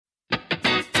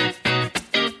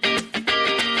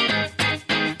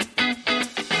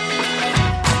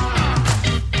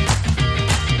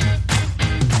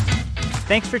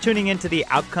Thanks for tuning in to the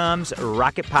Outcomes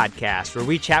Rocket podcast, where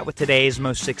we chat with today's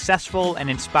most successful and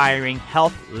inspiring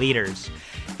health leaders.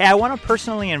 Hey, I want to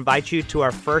personally invite you to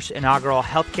our first inaugural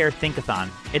Healthcare Think-a-thon.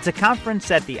 It's a conference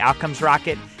that the Outcomes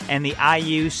Rocket and the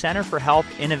IU Center for Health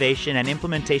Innovation and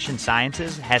Implementation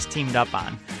Sciences has teamed up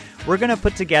on. We're going to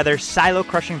put together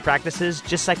silo-crushing practices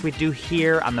just like we do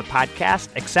here on the podcast,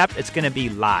 except it's going to be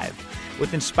live.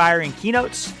 With inspiring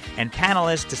keynotes and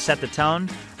panelists to set the tone,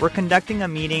 we're conducting a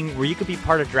meeting where you could be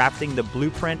part of drafting the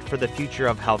blueprint for the future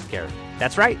of healthcare.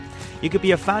 That's right. You could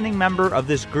be a founding member of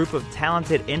this group of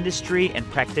talented industry and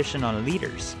practitioner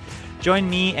leaders. Join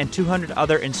me and 200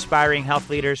 other inspiring health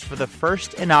leaders for the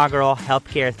first inaugural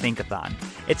Healthcare Think-a-thon.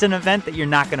 It's an event that you're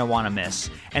not going to want to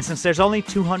miss. And since there's only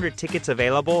 200 tickets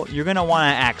available, you're going to want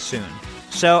to act soon.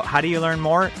 So how do you learn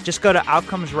more? Just go to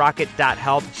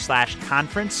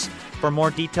outcomesrocket.health/conference. For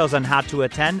more details on how to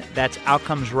attend, that's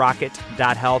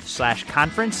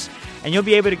outcomesrocket.health/conference. And you'll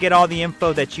be able to get all the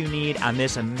info that you need on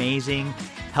this amazing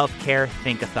Healthcare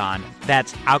Think-a-thon.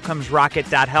 That's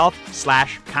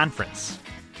outcomesrocket.health/conference.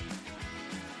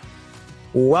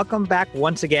 Welcome back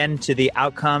once again to the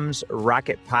Outcomes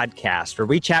Rocket podcast, where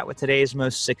we chat with today's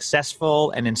most successful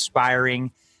and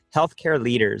inspiring healthcare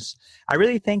leaders. I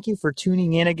really thank you for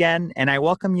tuning in again, and I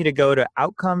welcome you to go to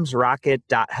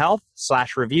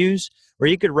outcomesrocket.health/reviews, where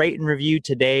you could rate and review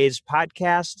today's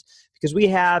podcast, because we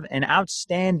have an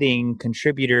outstanding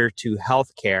contributor to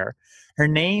healthcare. Her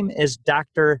name is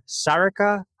Dr.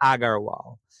 Sarika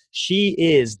Agarwal. She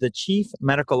is the Chief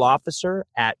Medical Officer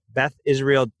at Beth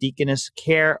Israel Deaconess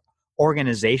Care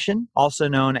Organization, also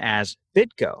known as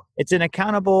BIDCO. It's an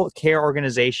accountable care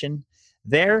organization.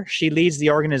 There, she leads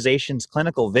the organization's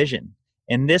clinical vision.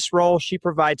 In this role, she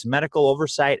provides medical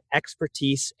oversight,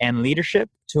 expertise, and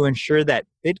leadership to ensure that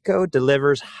BIDCO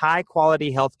delivers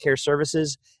high-quality healthcare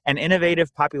services and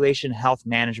innovative population health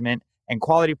management and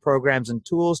quality programs and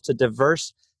tools to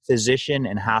diverse physician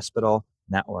and hospital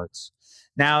networks.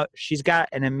 Now, she's got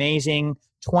an amazing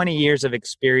 20 years of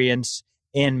experience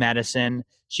in medicine.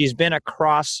 She's been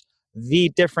across the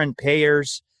different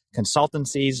payers,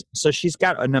 consultancies. So she's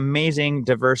got an amazing,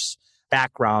 diverse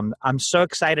background. I'm so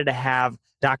excited to have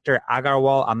Dr.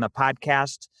 Agarwal on the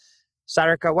podcast.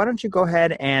 Sarika, why don't you go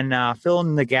ahead and fill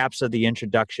in the gaps of the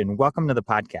introduction? Welcome to the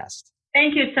podcast.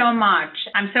 Thank you so much.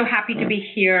 I'm so happy to be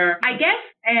here. I guess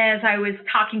as I was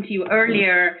talking to you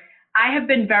earlier, I have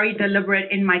been very deliberate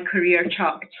in my career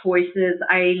choices.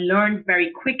 I learned very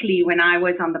quickly when I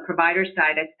was on the provider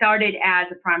side. I started as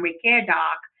a primary care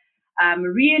doc,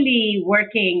 really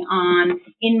working on,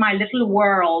 in my little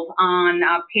world, on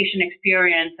patient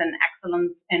experience and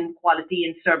excellence and quality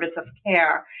and service of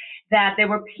care, that there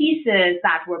were pieces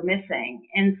that were missing.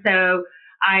 And so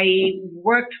I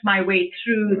worked my way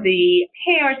through the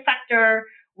payer sector,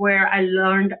 where I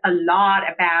learned a lot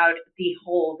about the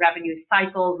whole revenue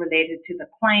cycle related to the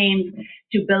claims,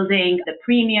 to building the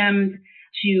premiums,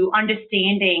 to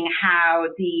understanding how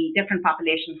the different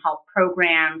population health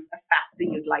programs affect the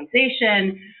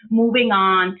utilization, moving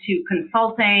on to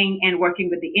consulting and working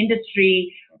with the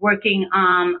industry, working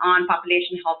on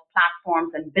population health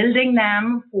platforms and building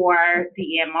them for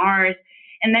the EMRs,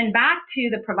 and then back to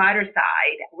the provider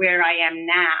side where I am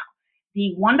now.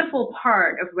 The wonderful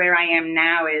part of where I am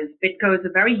now is BIDCO is a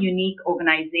very unique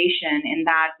organization in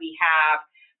that we have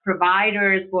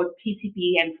providers, both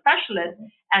PCP and specialists,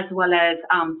 as well as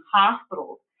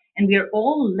hospitals. And we are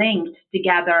all linked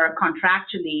together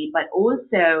contractually, but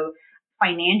also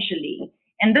financially.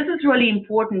 And this is really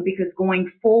important because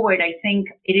going forward, I think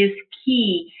it is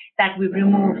key that we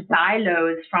remove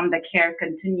silos from the care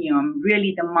continuum.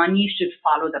 Really, the money should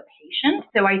follow the patient.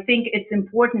 So I think it's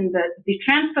important that the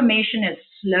transformation is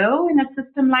slow in a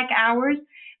system like ours,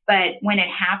 but when it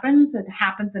happens in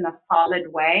a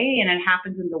solid way, and it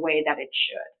happens in the way that it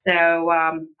should. So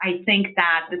I think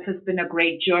that this has been a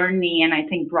great journey, and I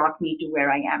think brought me to where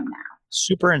I am now.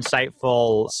 Super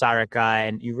insightful, Sarika,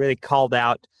 and you really called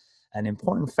out an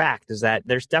important fact is that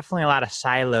there's definitely a lot of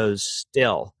silos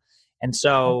still. And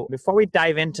so before we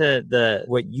dive into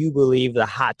what you believe the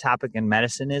hot topic in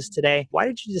medicine is today, why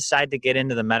did you decide to get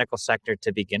into the medical sector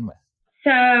to begin with?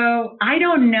 So I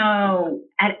don't know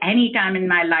at any time in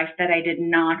my life that I did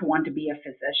not want to be a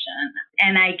physician.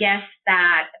 And I guess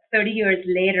that 30 years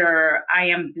later, I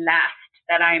am blessed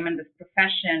that I am in this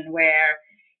profession where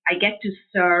I get to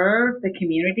serve the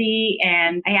community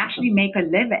and I actually make a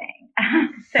living.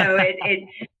 So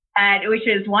which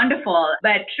is wonderful.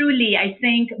 But truly, I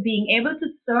think being able to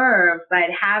serve, but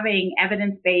having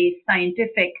evidence-based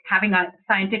having a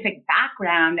scientific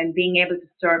background and being able to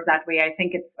serve that way, I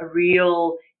think it's a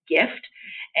real gift.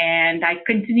 And I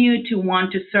continue to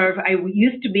want to serve. It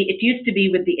used to be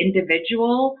with the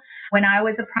individual when I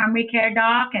was a primary care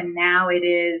doc, and now it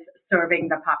is serving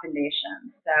the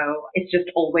population. So it's just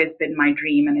always been my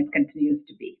dream, and it continues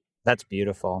to be. That's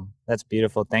beautiful. That's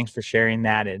beautiful. Thanks for sharing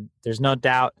that. And there's no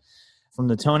doubt from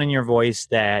the tone in your voice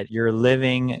that you're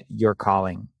living your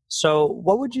calling. So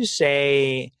what would you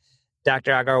say,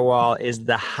 Dr. Agarwal, is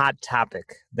the hot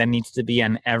topic that needs to be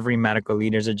on every medical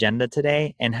leader's agenda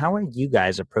today? And how are you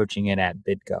guys approaching it at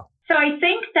BIDCO? So I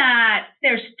think that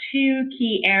there's two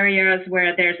key areas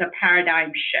where there's a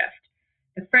paradigm shift.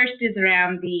 The first is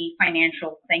around the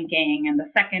financial thinking, and the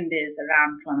second is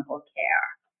around clinical care.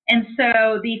 And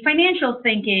so the financial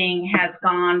thinking has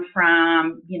gone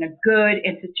from, good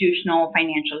institutional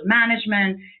financial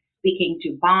management, speaking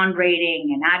to bond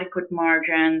rating and adequate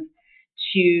margins,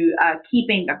 to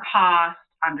keeping the cost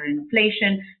under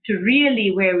inflation, to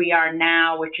really where we are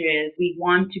now, which is we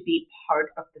want to be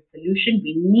part of the solution.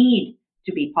 We need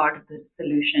to be part of the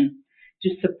solution to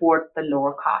support the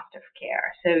lower cost of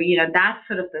care. So, that's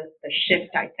sort of the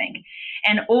shift, I think.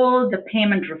 And all the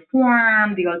payment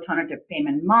reform, the alternative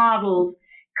payment models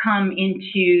come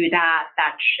into that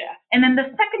shift. And then the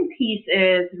second piece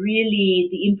is really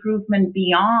the improvement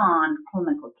beyond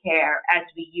clinical care as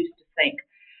we used to think.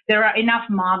 There are enough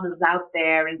models out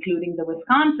there, including the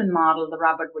Wisconsin model, the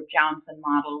Robert Wood Johnson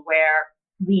model, where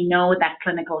we know that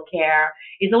clinical care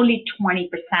is only 20%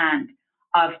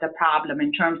 of the problem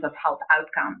in terms of health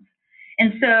outcomes.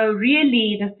 And so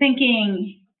really the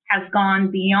thinking has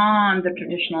gone beyond the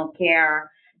traditional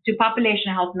care to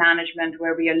population health management,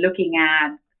 where we are looking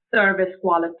at service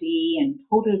quality and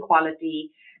total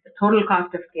quality, the total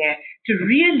cost of care, to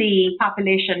really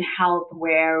population health,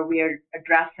 where we're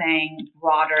addressing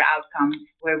broader outcomes,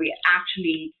 where we're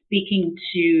actually speaking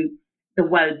to the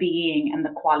well-being and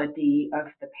the quality of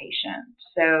the patient.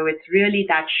 So it's really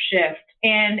that shift.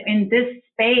 And in this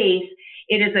space,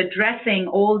 it is addressing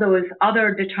all those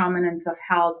other determinants of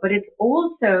health, but it's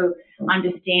also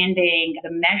understanding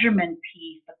the measurement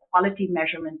piece, the quality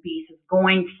measurement piece is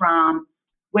going from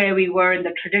where we were in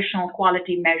the traditional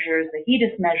quality measures, the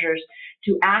HEDIS measures,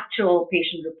 to actual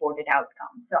patient-reported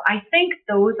outcomes. So I think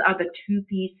those are the two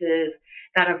pieces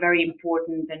that are very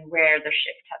important and where the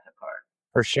shift has occurred.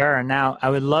 For sure. Now, I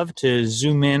would love to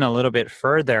zoom in a little bit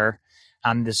further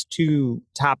on this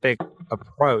two-topic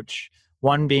approach,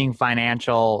 one being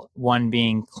financial, one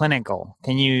being clinical.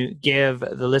 Can you give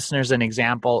the listeners an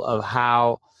example of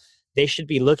how they should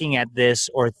be looking at this,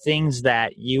 or things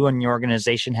that you and your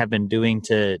organization have been doing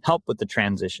to help with the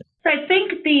transition? So I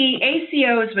think the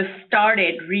ACOs was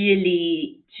started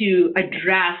really to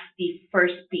address the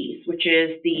first piece, which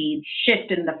is the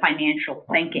shift in the financial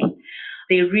thinking.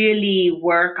 They really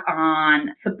work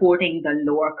on supporting the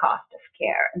lower cost of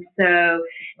care. And so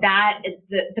that is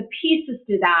the pieces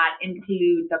to that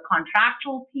include the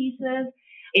contractual pieces.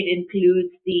 It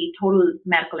includes the total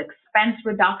medical expense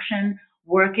reduction,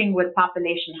 working with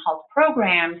population health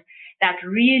programs that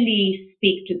really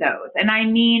speak to those. And I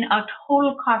mean a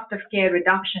total cost of care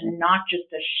reduction, not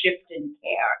just a shift in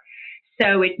care.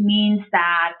 So it means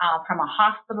that from a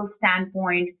hospital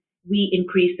standpoint, we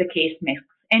increase the case mix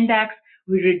index,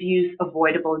 we reduce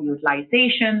avoidable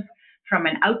utilizations. From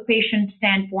an outpatient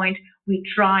standpoint, we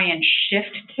try and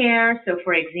shift care. So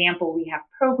for example, we have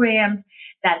programs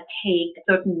that take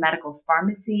certain medical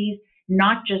pharmacies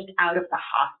not just out of the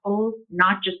hospital,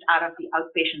 not just out of the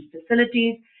outpatient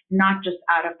facilities, not just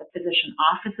out of the physician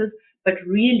offices, but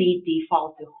really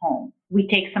default to home. We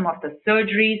take some of the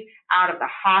surgeries out of the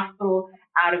hospital,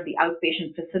 out of the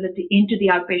outpatient facility, into the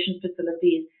outpatient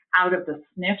facilities, out of the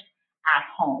SNFs at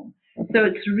home. So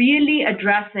it's really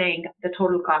addressing the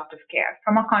total cost of care.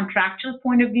 From a contractual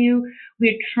point of view,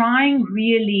 we're trying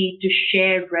really to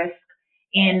share risk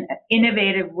in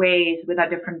innovative ways with our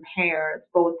different payers,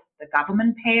 both the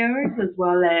government payers as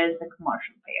well as the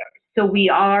commercial payers. So we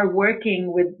are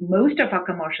working with most of our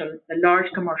the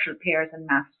large commercial payers in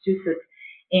Massachusetts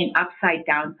in upside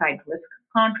downside risk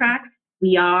contracts.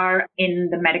 We are in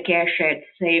the Medicare Shared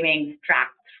Savings Track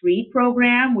 3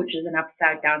 program, which is an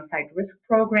upside downside risk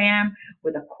program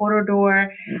with a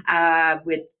corridor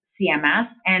with CMS.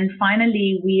 And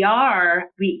finally, we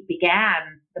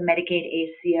began the Medicaid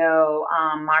ACO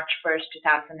March 1st,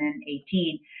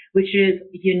 2018, which is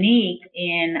unique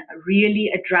in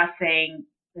really addressing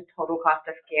the total cost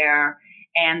of care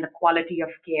and the quality of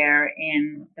care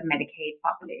in the Medicaid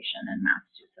population in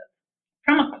Massachusetts.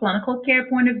 From a clinical care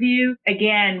point of view,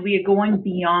 again, we are going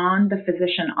beyond the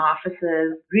physician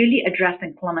offices, really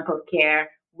addressing clinical care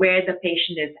where the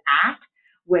patient is at,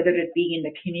 whether it be in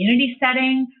the community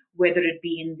setting, whether it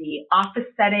be in the office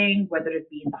setting, whether it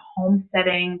be in the home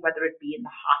setting, whether it be in the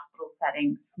hospital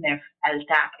setting, SNF,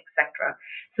 LTAC, etc.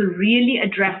 So really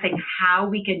addressing how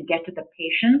we can get to the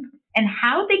patient and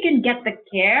how they can get the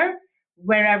care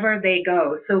wherever they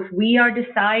go. So if we are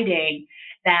deciding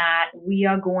that we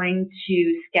are going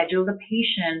to schedule the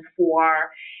patient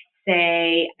for,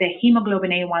 say, the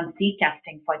hemoglobin A1C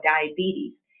testing for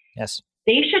diabetes, Yes.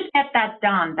 they should get that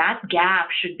done. That gap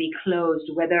should be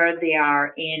closed, whether they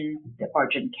are in the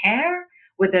urgent care,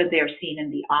 whether they're seen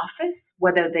in the office,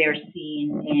 whether they're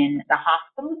seen in the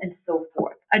hospital, and so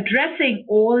forth. Addressing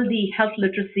all the health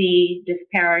literacy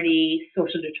disparities,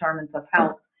 social determinants of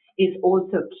health is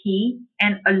also key.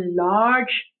 And a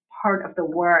large part of the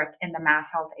work in the Mass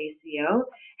Health ACO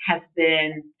has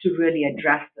been to really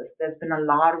address this. There's been a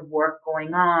lot of work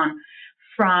going on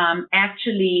from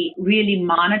actually really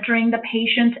monitoring the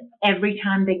patient every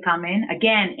time they come in,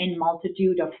 again, in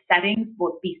multitude of settings,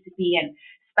 both PCP and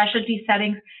specialty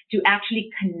settings, to actually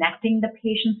connecting the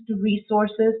patients to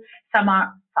resources. Some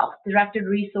are self-directed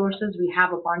resources. We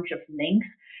have a bunch of links.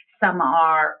 Some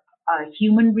are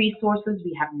human resources.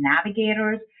 We have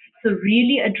navigators. So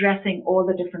really addressing all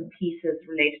the different pieces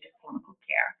related to clinical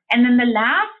care. And then the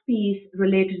last piece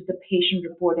related to the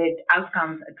patient-reported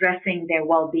outcomes, addressing their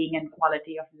well-being and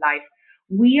quality of life.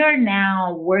 We are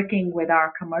now working with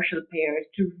our commercial payers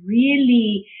to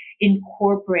really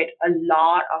incorporate a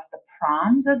lot of the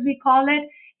proms, as we call it,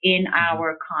 in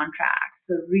our contracts.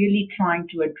 So really trying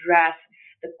to address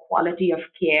the quality of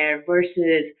care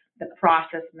versus the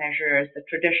process measures, the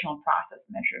traditional process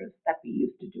measures that we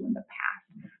used to do in the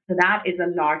past. So that is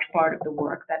a large part of the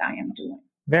work that I am doing.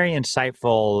 Very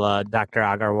insightful, Dr.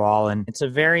 Agarwal, and it's a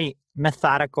very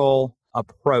methodical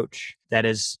approach that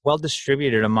is well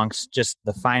distributed amongst just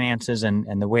the finances and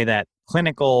the way that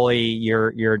clinically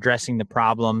you're addressing the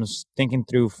problems, thinking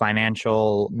through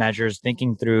financial measures,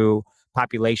 thinking through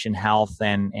population health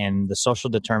and the social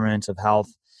determinants of health.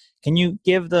 Can you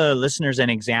give the listeners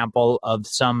an example of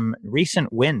some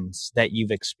recent wins that you've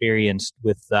experienced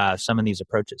with some of these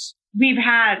approaches? We've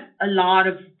had a lot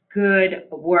of good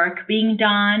work being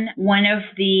done. One of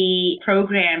the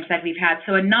programs that we've had,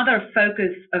 so another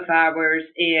focus of ours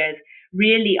is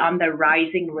really on the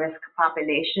rising risk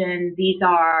population. These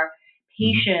are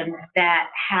patients that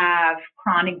have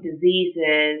chronic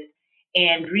diseases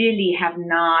and really have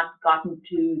not gotten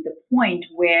to the point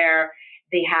where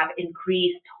they have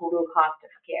increased total cost of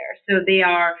care. So they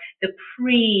are the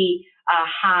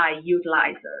pre-high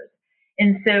utilizers.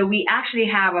 And so we actually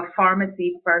have a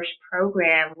pharmacy first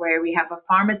program where we have a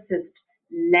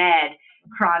pharmacist-led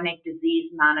chronic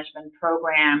disease management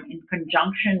program in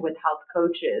conjunction with health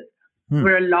coaches,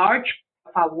 where a large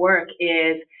of our work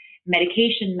is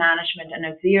medication management and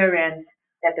adherence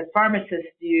that the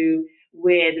pharmacists do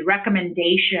with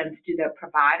recommendations to the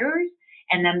providers.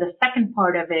 And then the second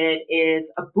part of it is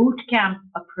a boot camp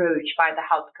approach by the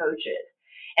health coaches.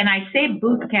 And I say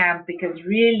boot camp because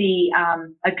really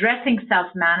addressing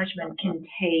self-management can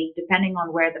take, depending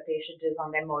on where the patient is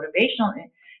on their motivational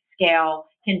scale,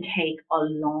 can take a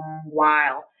long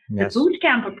while. Yes. The boot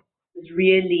camp approach is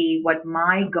really what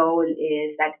my goal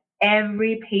is, that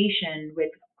every patient with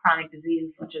chronic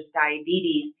diseases such as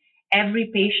diabetes, every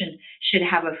patient should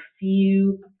have a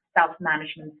few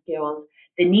self-management skills.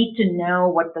 They need to know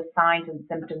what the signs and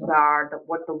symptoms are,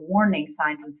 what the warning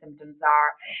signs and symptoms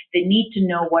are. They need to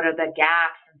know what are the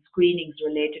gaps and screenings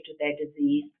related to their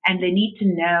disease. And they need to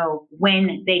know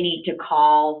when they need to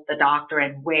call the doctor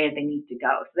and where they need to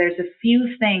go. So there's a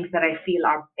few things that I feel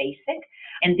are basic,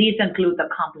 and these include the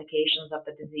complications of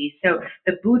the disease. So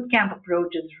the boot camp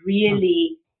approach is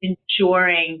really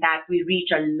ensuring that we reach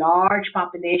a large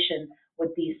population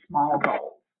with these small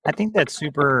goals. I think that's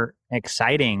super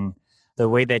exciting, the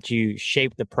way that you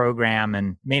shaped the program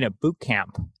and made a boot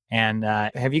camp. And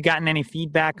have you gotten any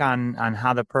feedback on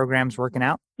how the program's working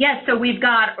out? Yes, so we've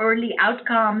got early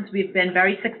outcomes. We've been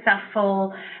very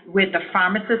successful with the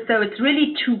pharmacist. So it's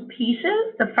really two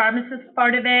pieces. The pharmacist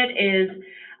part of it is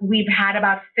we've had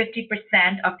about 50%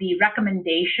 of the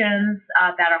recommendations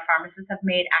that our pharmacists have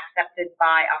made accepted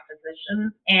by our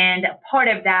physicians. And part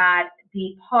of that,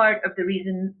 the part of the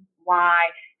reason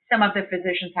why some of the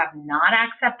physicians have not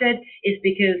accepted is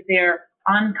because they're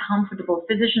uncomfortable.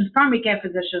 Physicians, primary care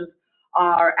physicians,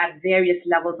 are at various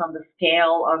levels on the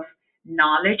scale of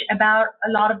knowledge about a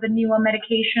lot of the newer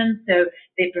medications. So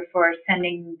they prefer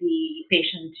sending the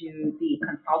patient to the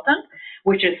consultant,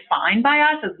 which is fine by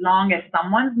us as long as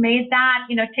someone's made that,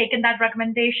 taken that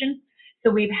recommendation.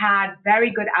 So we've had very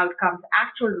good outcomes,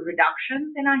 actual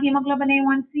reductions in our hemoglobin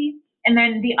A1C. And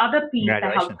then the other piece, the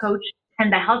health coach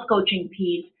And the health coaching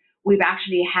piece, we've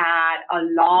actually had a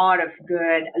lot of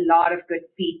good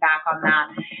feedback on that.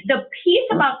 The piece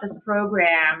about this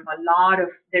program,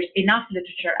 there's enough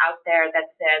literature out there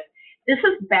that says this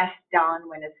is best done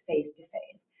when it's face to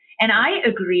face. And I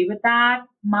agree with that.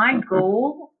 My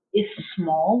goal is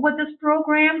small with this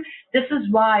program. This is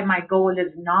why my goal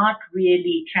is not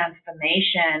really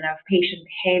transformation of patient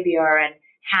behavior and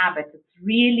habits. It's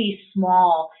really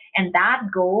small. And that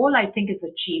goal, I think, is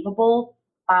achievable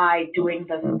by doing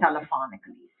this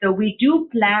telephonically. So we do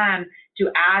plan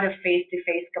to add a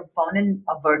face-to-face component,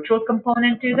 a virtual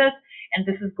component to this. And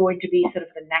this is going to be sort of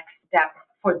the next step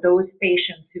for those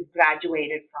patients who've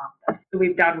graduated from this. So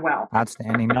we've done well.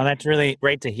 Outstanding. No, that's really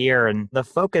great to hear. And the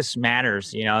focus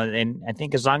matters, and I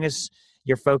think as long as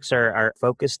your folks are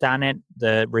focused on it,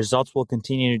 the results will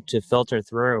continue to filter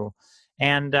through.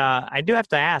 And I do have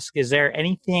to ask, is there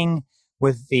anything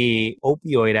with the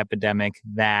opioid epidemic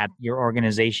that your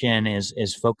organization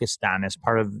is focused on as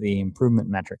part of the improvement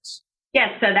metrics?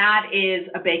 Yes, so that is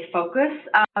a big focus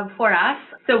for us.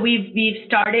 So we've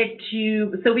developed,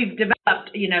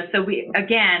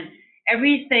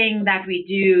 everything that we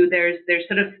do, there's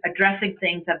sort of addressing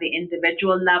things at the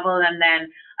individual level and then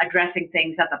addressing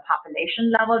things at the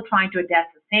population level, trying to address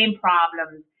the same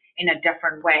problems in a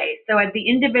different way. So at the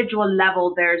individual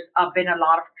level, there's been a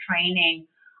lot of training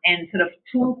and sort of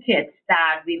toolkits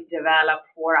that we've developed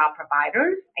for our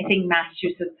providers. I think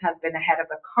Massachusetts has been ahead of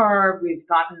the curve. We've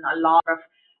gotten a lot of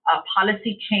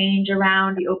policy change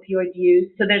around the opioid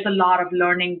use. So there's a lot of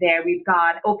learning there. We've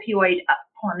got opioid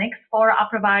clinics for our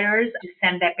providers to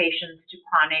send their patients to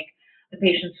the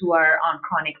patients who are on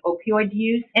chronic opioid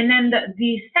use. And then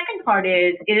the second part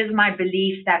is, it is my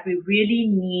belief that we really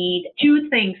need two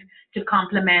things to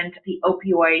complement the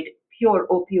pure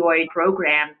opioid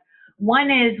programs. One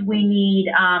is we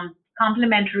need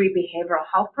complementary behavioral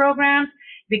health programs,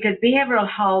 because behavioral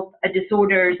health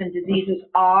disorders and diseases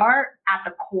are at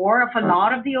the core of a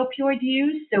lot of the opioid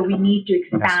use. So we need to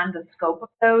expand the scope of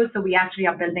those. So we actually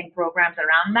are building programs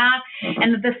around that.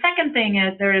 And the second thing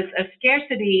is there is a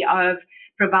scarcity of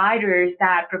providers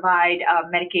that provide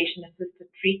medication-assisted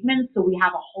treatment. So we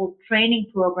have a whole training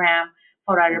program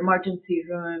for our emergency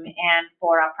room and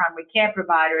for our primary care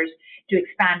providers to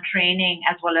expand training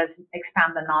as well as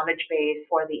expand the knowledge base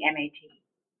for the MAT.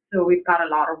 So we've got a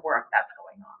lot of work that's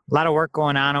going on. A lot of work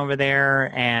going on over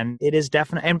there, and it is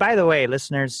definitely. And by the way,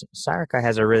 listeners, Sarika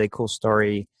has a really cool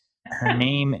story. Her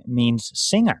name means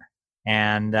singer,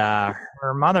 and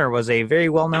her mother was a very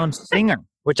well-known singer,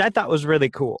 which I thought was really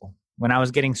cool when I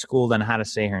was getting schooled on how to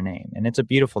say her name. And it's a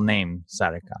beautiful name,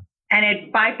 Sarika. And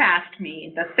it bypassed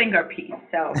me, the singer piece.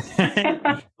 So,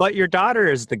 but your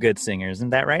daughter is the good singer,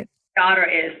 isn't that right? Daughter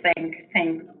is.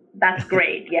 Thank. That's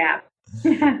great. Yeah.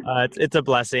 It's a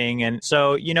blessing. And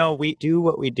so, we do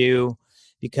what we do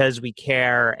because we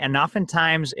care. And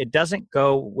oftentimes it doesn't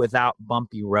go without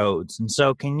bumpy roads. And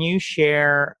so can you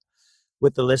share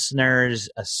with the listeners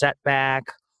a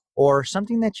setback or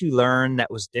something that you learned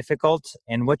that was difficult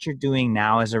and what you're doing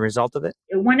now as a result of it?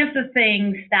 One of the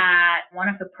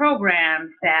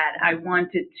programs that I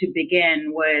wanted to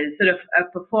begin was sort of a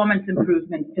performance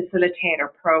improvement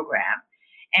facilitator program.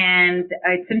 And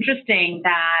it's interesting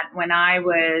that when I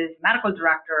was medical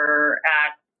director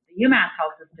at the UMass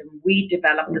Health System, we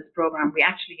developed this program. We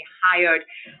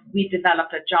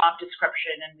developed a job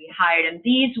description and and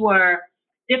these were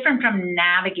different from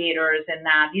navigators in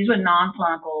that these were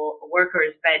non-clinical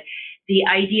workers, but the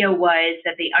idea was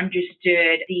that they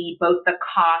understood both the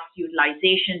cost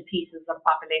utilization pieces of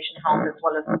population health as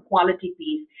well as the quality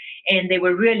piece, and they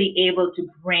were really able to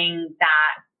bring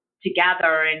that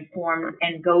together and form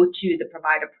and go to the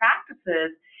provider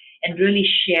practices and really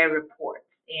share reports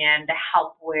and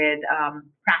help with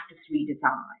practice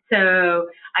redesign. So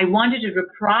I wanted to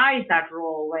reprise that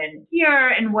role and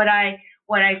what I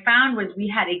found was we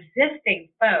had existing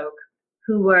folk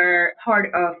who were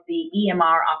part of the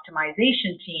EMR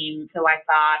optimization team. So I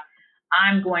thought,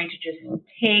 I'm going to just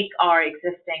take our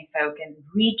existing folk and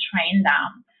retrain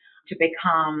them to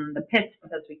become the PITs,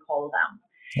 as we call them.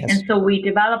 Yes. And so we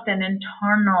developed an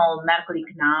internal medical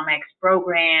economics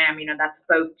program, that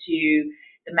spoke to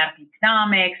the medical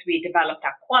economics. We developed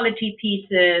our quality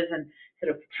pieces and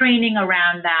sort of training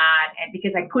around that. And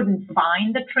because I couldn't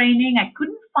find the training,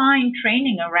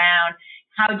 around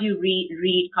how do you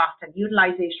read cost and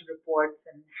utilization reports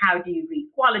and how do you read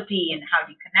quality and how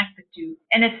do you connect the two.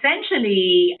 And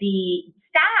essentially the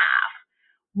staff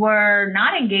were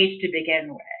not engaged to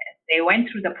begin with. They went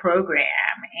through the program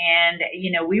and,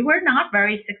 we were not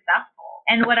very successful.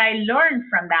 And what I learned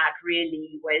from that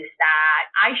really was that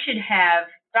I should have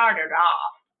started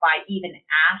off by even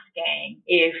asking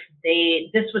if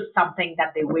this was something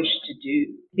that they wished to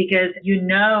do, because you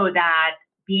know that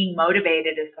being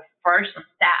motivated is the first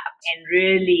step in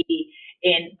really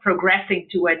in progressing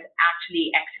towards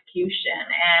actually execution.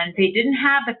 And they didn't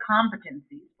have the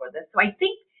competencies for this. So I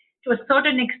think to a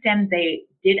certain extent, they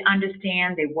did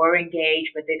understand, they were engaged,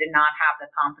 but they did not have the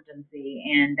competency.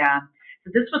 And so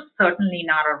this was certainly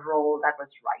not a role that was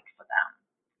right for them.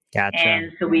 Gotcha.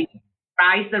 And so we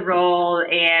priced the role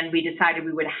and we decided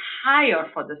we would hire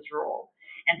for this role.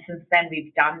 And since then,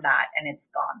 we've done that and it's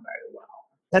gone very well.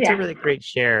 That's a really great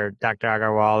share, Dr.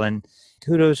 Agarwal, and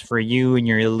kudos for you and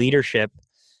your leadership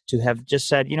to have just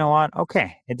said, you know what,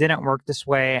 okay, it didn't work this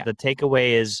way. The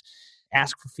takeaway is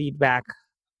ask for feedback.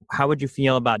 How would you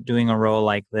feel about doing a role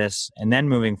like this and then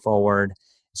moving forward?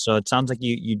 So it sounds like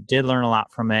you did learn a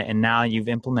lot from it and now you've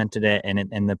implemented it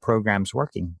and the program's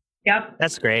working. Yep.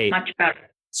 That's great. Much better.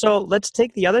 So let's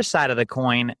take the other side of the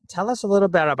coin. Tell us a little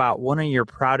bit about one of your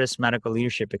proudest medical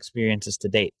leadership experiences to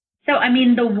date. So, I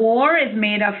mean, the war is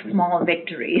made of small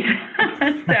victories.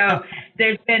 So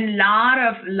there's been lot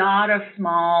of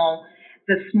small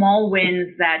wins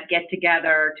that get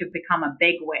together to become a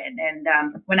big win. And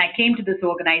when I came to this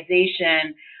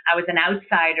organization, I was an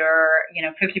outsider.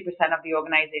 50% of the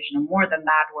organization or more than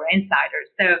that were insiders.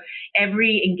 So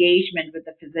every engagement with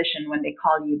the physician, when they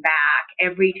call you back,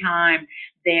 every time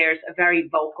there's a very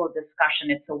vocal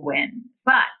discussion, it's a win.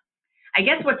 But I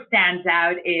guess what stands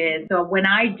out is, so when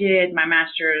I did my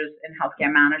master's in healthcare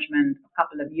management a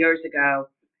couple of years ago,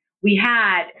 we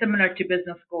had, similar to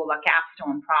business school, a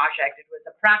capstone project. It was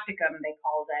a practicum, they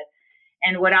called it.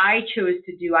 And what I chose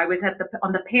to do, I was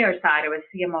on the payer side, I was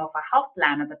CMO of a health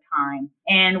plan at the time.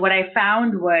 And what I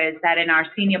found was that in our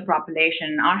senior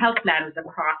population, our health plan was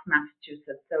across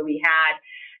Massachusetts. So we had,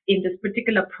 in this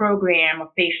particular program,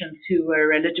 of patients who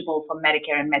were eligible for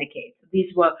Medicare and Medicaid. So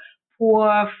these were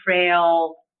poor,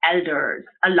 frail elders,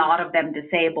 a lot of them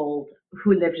disabled,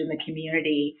 who lived in the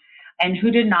community and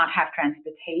who did not have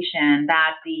transportation,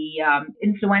 that the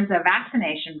influenza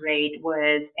vaccination rate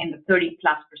was in the 30+%.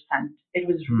 It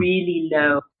was really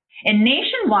low. And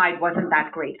nationwide wasn't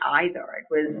that great either. It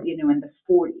was, in the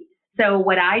 40s. So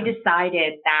what I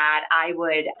decided that I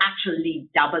would actually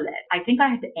double it. I think I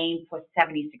had to aim for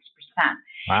 76%.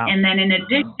 Wow. And then in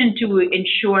addition to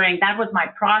ensuring that was my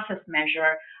process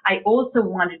measure, I also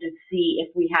wanted to see if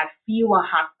we had fewer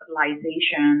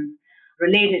hospitalizations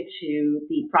related to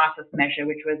the process measure,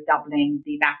 which was doubling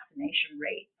the vaccination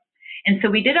rate. And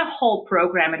so we did a whole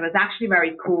program. It was actually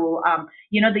very cool.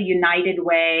 The United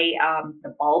Way,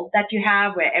 the bulb that you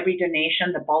have where every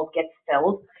donation, the bulb gets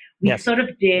filled. We sort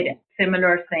of did a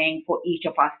similar thing for each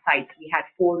of our sites. We had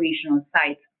 4 regional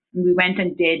sites. And we went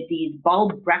and did these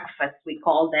bulb breakfasts, we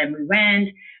called them.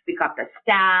 We got the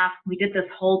staff. We did this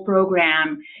whole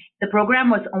program. The program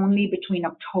was only between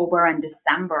October and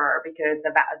December because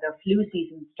the flu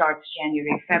season starts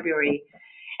January, February.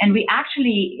 And we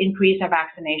actually increased our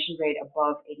vaccination rate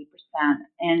above 80%.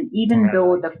 And even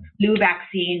though the flu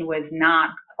vaccine was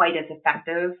not quite as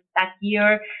effective that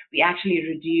year, we actually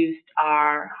reduced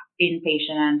our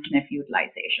inpatient and SNF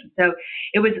utilization. So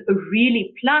it was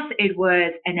plus it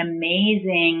was an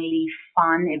amazingly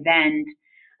fun event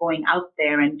going out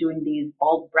there and doing these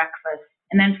bulb breakfasts.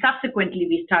 And then subsequently,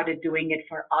 we started doing it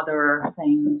for other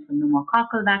things, for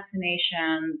pneumococcal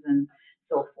vaccinations and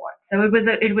so forth. So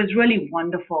it was really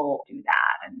wonderful to do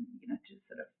that and, to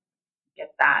sort of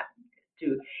get that,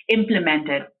 to implement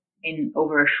it in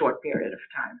over a short period of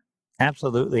time.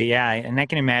 Absolutely. Yeah. And I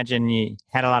can imagine you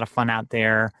had a lot of fun out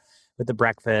there with the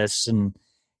breakfast and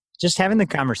just having the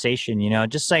conversation,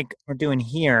 just like we're doing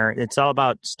here. It's all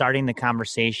about starting the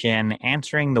conversation,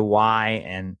 answering the why,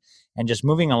 and just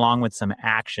moving along with some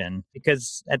action.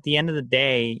 Because at the end of the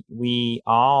day, we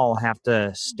all have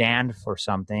to stand for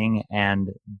something and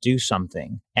do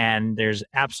something. And there's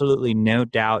absolutely no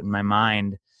doubt in my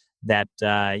mind that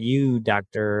you,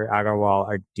 Dr. Agarwal,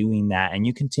 are doing that, and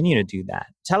you continue to do that.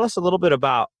 Tell us a little bit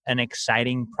about an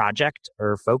exciting project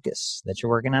or focus that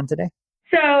you're working on today.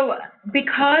 So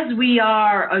because we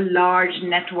are a large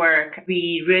network,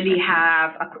 we really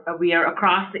we are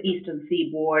across the Eastern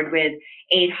Seaboard with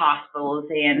 8 hospitals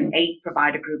and 8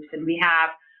 provider groups, and we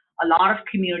have a lot of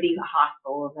community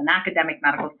hospitals and academic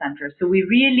medical centers. So we're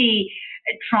really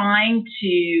trying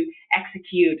to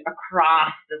execute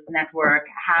across this network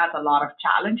has a lot of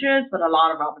challenges, but a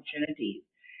lot of opportunities.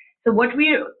 So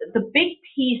the big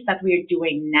piece that we're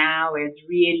doing now is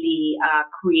really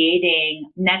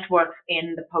creating networks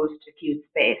in the post-acute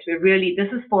space.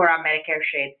 This is for our Medicare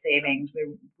shared savings.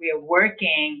 We're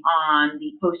working on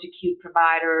the post-acute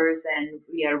providers, and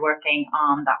we are working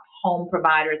on the home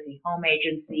providers, the home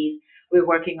agencies. We're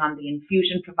working on the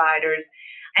infusion providers.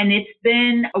 And it's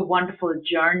been a wonderful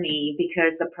journey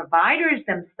because the providers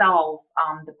themselves,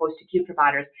 the post-acute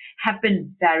providers, have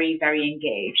been very, very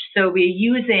engaged. So we're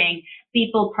using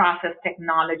people process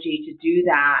technology to do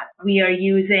that. We are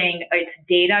using, it's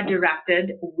data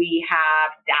directed. We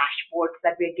have dashboards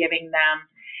that we're giving them.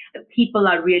 The people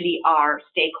are really our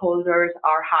stakeholders,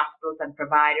 our hospitals and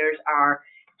providers are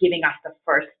giving us the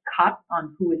first cut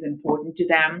on who is important to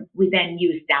them. We then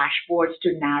use dashboards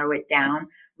to narrow it down.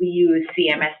 We use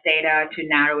CMS data to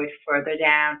narrow it further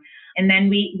down. And then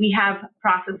we have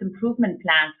process improvement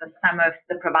plans for some of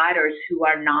the providers who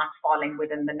are not falling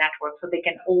within the network, so they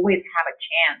can always have a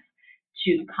chance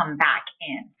to come back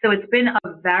in. So it's been a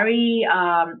very,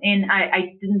 and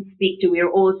I didn't speak to, we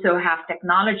also have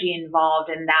technology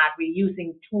involved in that. We're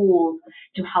using tools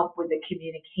to help with the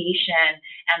communication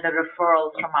and the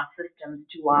referrals from our systems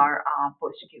to our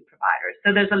post-acute providers.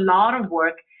 So there's a lot of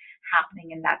work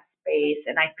happening in that space.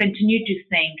 And I continue to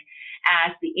think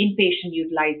as the inpatient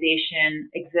utilization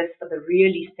exists for the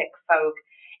really sick folk,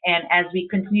 and as we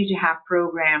continue to have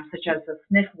programs such as the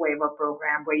SNF waiver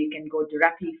program, where you can go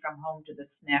directly from home to the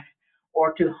SNF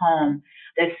or to home,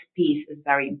 this piece is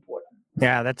very important.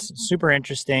 Yeah, that's super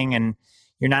interesting. And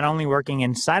you're not only working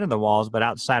inside of the walls, but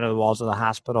outside of the walls of the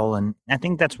hospital. And I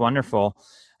think that's wonderful.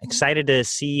 Excited to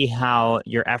see how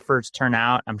your efforts turn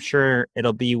out. I'm sure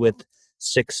it'll be with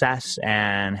success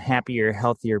and happier,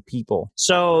 healthier people.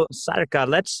 So, Sarika,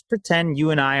 let's pretend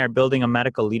you and I are building a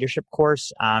medical leadership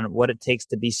course on what it takes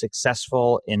to be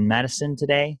successful in medicine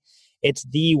today. It's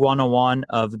the 101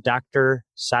 of Dr.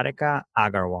 Sarika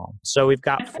Agarwal. So we've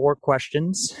got 4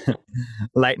 questions,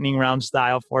 lightning round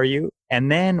style for you.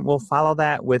 And then we'll follow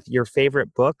that with your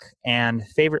favorite book and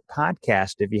favorite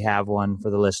podcast, if you have one, for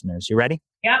the listeners. You ready?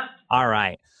 Yep. All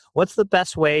right. What's the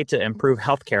best way to improve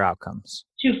healthcare outcomes?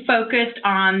 To focus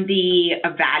on the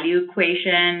value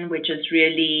equation, which is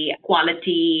really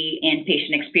quality and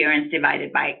patient experience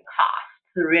divided by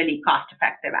cost. So really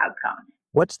cost-effective outcomes.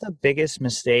 What's the biggest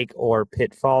mistake or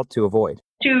pitfall to avoid?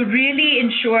 To really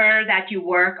ensure that you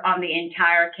work on the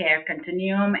entire care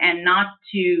continuum and not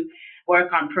to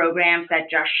work on programs that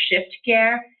just shift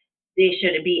care. They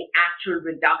should be actual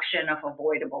reduction of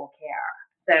avoidable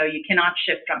care. So you cannot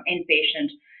shift from inpatient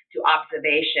to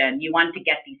observation. You want to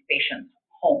get these patients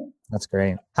home. That's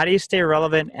great. How do you stay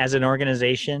relevant as an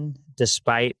organization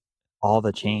despite all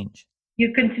the change?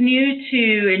 You continue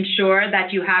to ensure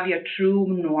that you have your true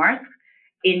north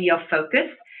in your focus,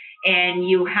 and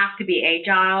you have to be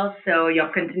agile. So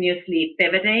you're continuously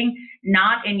pivoting,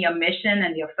 not in your mission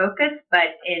and your focus,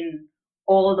 but in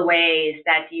all the ways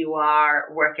that you are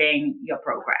working your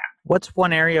program. What's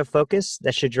one area of focus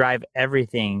that should drive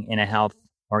everything in a health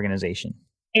organization?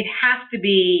 It has to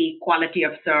be quality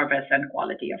of service and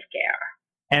quality of care.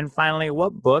 And finally,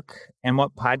 what book and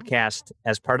what podcast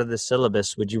as part of the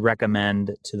syllabus would you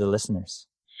recommend to the listeners?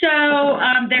 So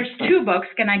there's 2 books.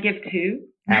 Can I give 2?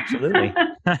 Absolutely.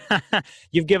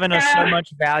 You've given us so much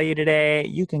value today.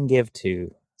 You can give 2,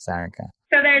 Sarika.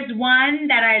 So there's one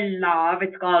that I love.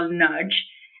 It's called Nudge.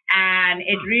 And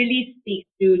it really speaks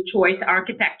to choice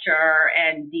architecture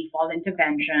and default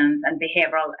interventions and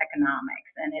behavioral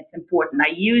economics. And it's important.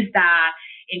 I use that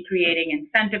in creating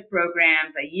incentive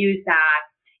programs. I use that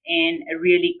in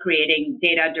really creating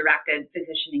data-directed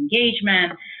physician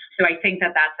engagement. So I think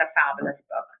that that's a fabulous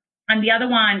book. And the other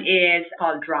one is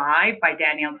called Drive by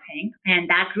Daniel Pink. And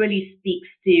that really speaks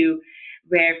to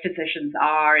where physicians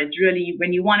are. Is really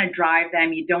when you want to drive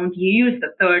them, you use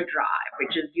the third drive,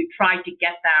 which is you try to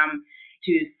get them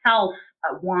to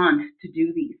want to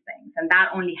do these things. And that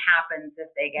only happens if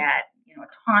they get,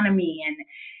 autonomy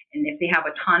and if they have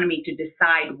autonomy to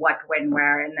decide what, when,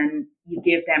 where, and then you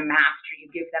give them mastery, you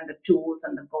give them the tools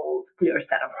and the goals, clear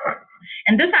set of goals.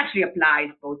 And this actually applies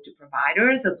both to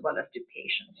providers as well as to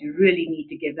patients. You really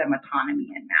need to give them autonomy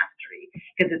and mastery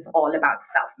because it's all about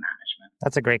self-management.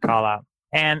 That's a great call out.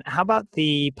 And how about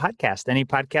the podcast? Any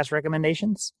podcast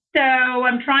recommendations? So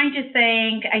I'm trying to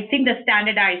think, I think the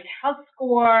standardized health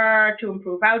score to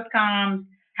improve outcomes,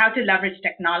 how to leverage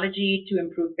technology to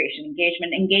improve patient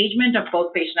engagement. Engagement of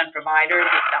both patient and providers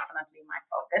is definitely my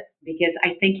focus because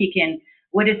I think you can,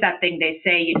 what is that thing they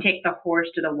say? You take the horse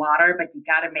to the water, but you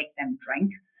got to make them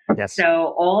drink. Yes.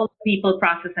 So all people,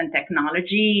 process, and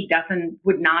technology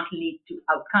would not lead to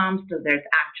outcomes till there's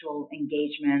actual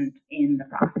engagement in the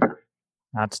process.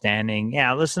 Outstanding.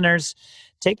 Yeah, listeners,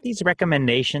 take these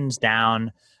recommendations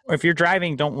down. Or if you're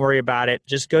driving, don't worry about it.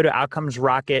 Just go to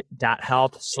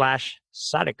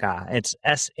outcomesrocket.health/Sarika. It's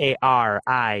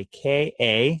SARIKA.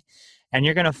 And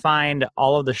you're going to find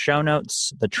all of the show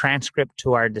notes, the transcript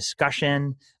to our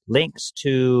discussion, links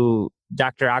to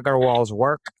Dr. Agarwal's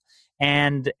work,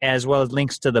 and as well as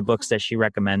links to the books that she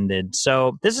recommended.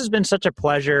 So this has been such a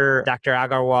pleasure, Dr.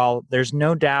 Agarwal. There's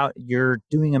no doubt you're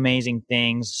doing amazing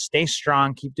things. Stay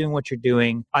strong. Keep doing what you're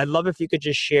doing. I'd love if you could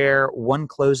just share one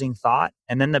closing thought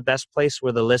and then the best place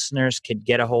where the listeners could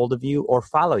get a hold of you or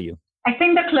follow you. I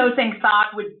think the closing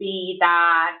thought would be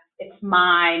that it's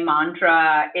my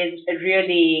mantra is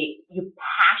really you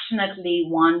passionately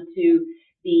want to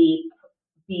be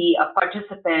a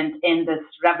participant in this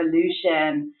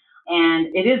revolution, and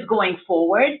it is going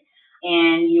forward,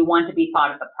 and you want to be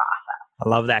part of the process. I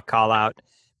love that call out.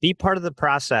 Be part of the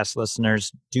process,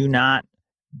 listeners. Do not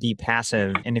be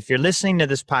passive. And if you're listening to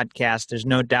this podcast, there's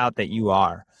no doubt that you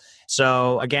are.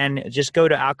 So again, just go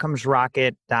to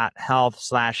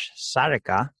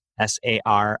outcomesrocket.health/Sarika,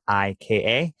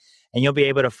 SARIKA, and you'll be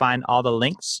able to find all the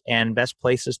links and best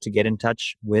places to get in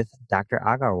touch with Dr.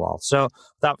 Agarwal. So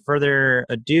without further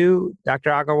ado, Dr.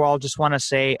 Agarwal, just want to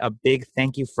say a big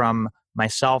thank you from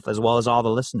myself as well as all the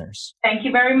listeners. Thank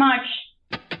you very much.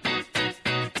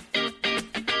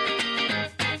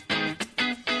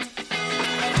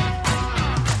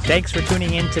 Thanks for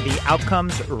tuning in to the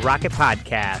Outcomes Rocket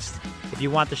podcast. If you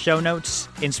want the show notes,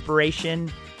 inspiration,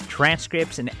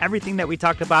 transcripts, and everything that we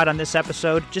talked about on this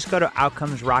episode, just go to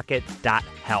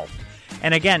outcomesrocket.health.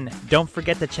 And again, don't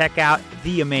forget to check out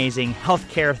the amazing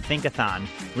Healthcare Think-a-thon,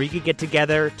 where you can get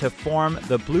together to form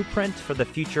the blueprint for the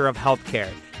future of healthcare.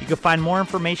 You can find more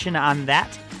information on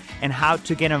that and how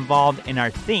to get involved in our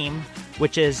theme,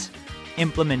 which is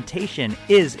Implementation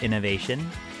is Innovation.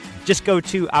 Just go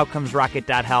to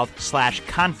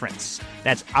outcomesrocket.health/conference.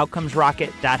 That's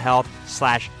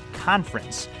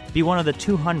outcomesrocket.health/conference. Be one of the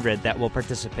 200 that will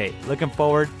participate. Looking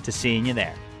forward to seeing you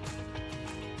there.